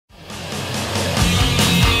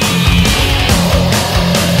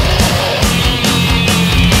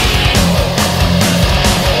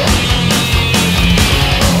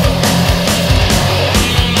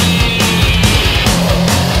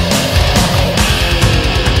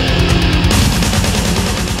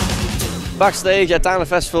Backstage at Download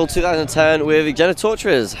Festival 2010 with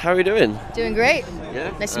Genitorturers. How are you doing? Doing great. Yeah.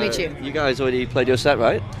 Nice to meet you. You guys already played your set,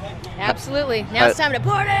 right? Absolutely. Now it's time to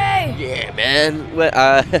party! Yeah, man.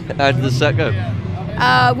 How did the set go?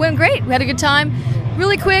 Went great. We had a good time.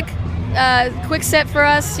 Really quick set for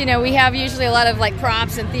us. You know, we have usually a lot of like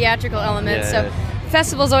props and theatrical elements, so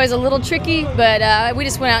festival's always a little tricky, but we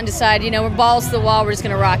just went out and decided, you know, we're balls to the wall, we're just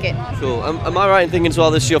going to rock it. Cool. Am I right in thinking as well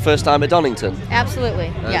this is your first time at Donington? Absolutely,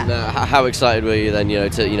 and, how excited were you then,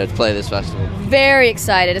 to play this festival? Very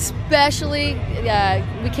excited, especially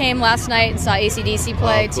we came last night and saw AC/DC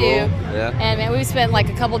play too. Yeah. And man, we spent like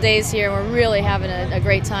a couple days here and we're really having a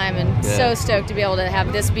great time and so stoked to be able to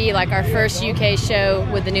have this be like our first UK show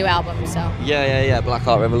with the new album. So. Yeah. Black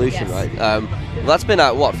Heart Revolution, right? Well, that's been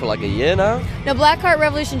out, what, for like a year now? No, Black Heart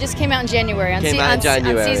Revolution just came out in January. On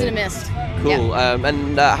Season of Mist. Cool. Yeah.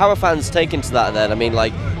 And how are fans taken to that then? I mean,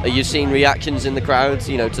 like, are you seeing reactions in the crowds,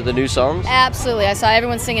 to the new songs? Absolutely. I saw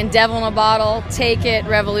everyone singing Devil in a Bottle, Take It,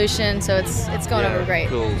 Revolution, so it's going over great.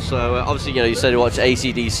 Cool. So, obviously, you said you watched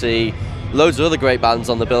AC/DC, loads of other great bands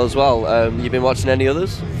on the bill as well. You been watching any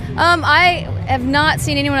others? I have not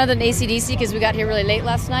seen anyone other than AC/DC because we got here really late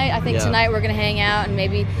last night. I think tonight we're going to hang out and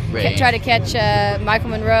maybe try to catch Michael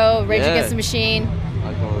Monroe, Rage Against the Machine.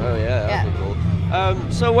 Michael Monroe, that'd be cool.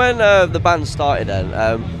 So when the band started then,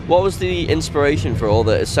 what was the inspiration for all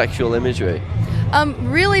the sexual imagery?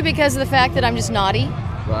 Really because of the fact that I'm just naughty.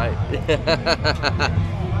 Right.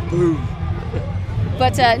 Boom.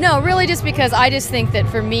 But no, really just because I just think that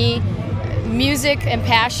for me, music and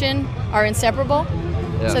passion are inseparable.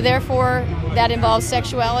 So therefore, that involves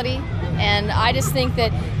sexuality. And I just think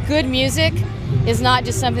that good music is not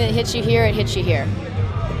just something that hits you here, it hits you here.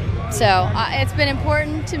 So it's been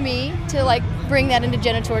important to me to like bring that into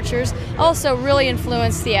Genitorturers. Also really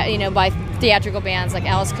influenced by theatrical bands like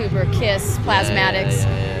Alice Cooper, Kiss, Plasmatics.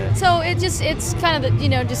 So it's kind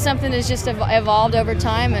of just something that's just evolved over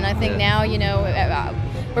time, and I think now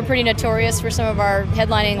we're pretty notorious for some of our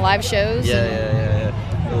headlining live shows.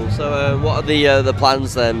 Cool. So what are the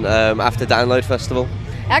plans then after Download Festival?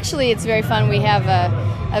 Actually, it's very fun. We have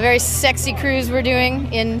a very sexy cruise we're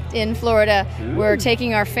doing in Florida. Ooh. We're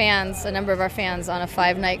taking our fans, a number of our fans, on a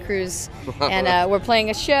 5-night cruise. And we're playing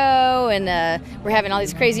a show, and we're having all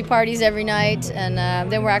these crazy parties every night. And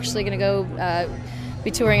then we're actually going to go be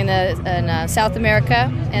touring in South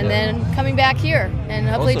America, and then coming back here, and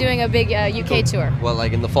hopefully doing a big UK tour. Well,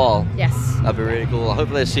 like in the fall? Yes. That'd be really cool.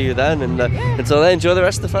 Hopefully I see you then, and until then, enjoy the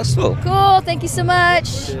rest of the festival. Cool, thank you so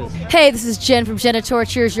much. Cheers. Hey, this is Jen from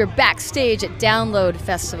Genitorturers. You're backstage at Download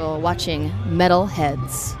Festival watching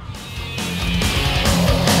Metalheadz.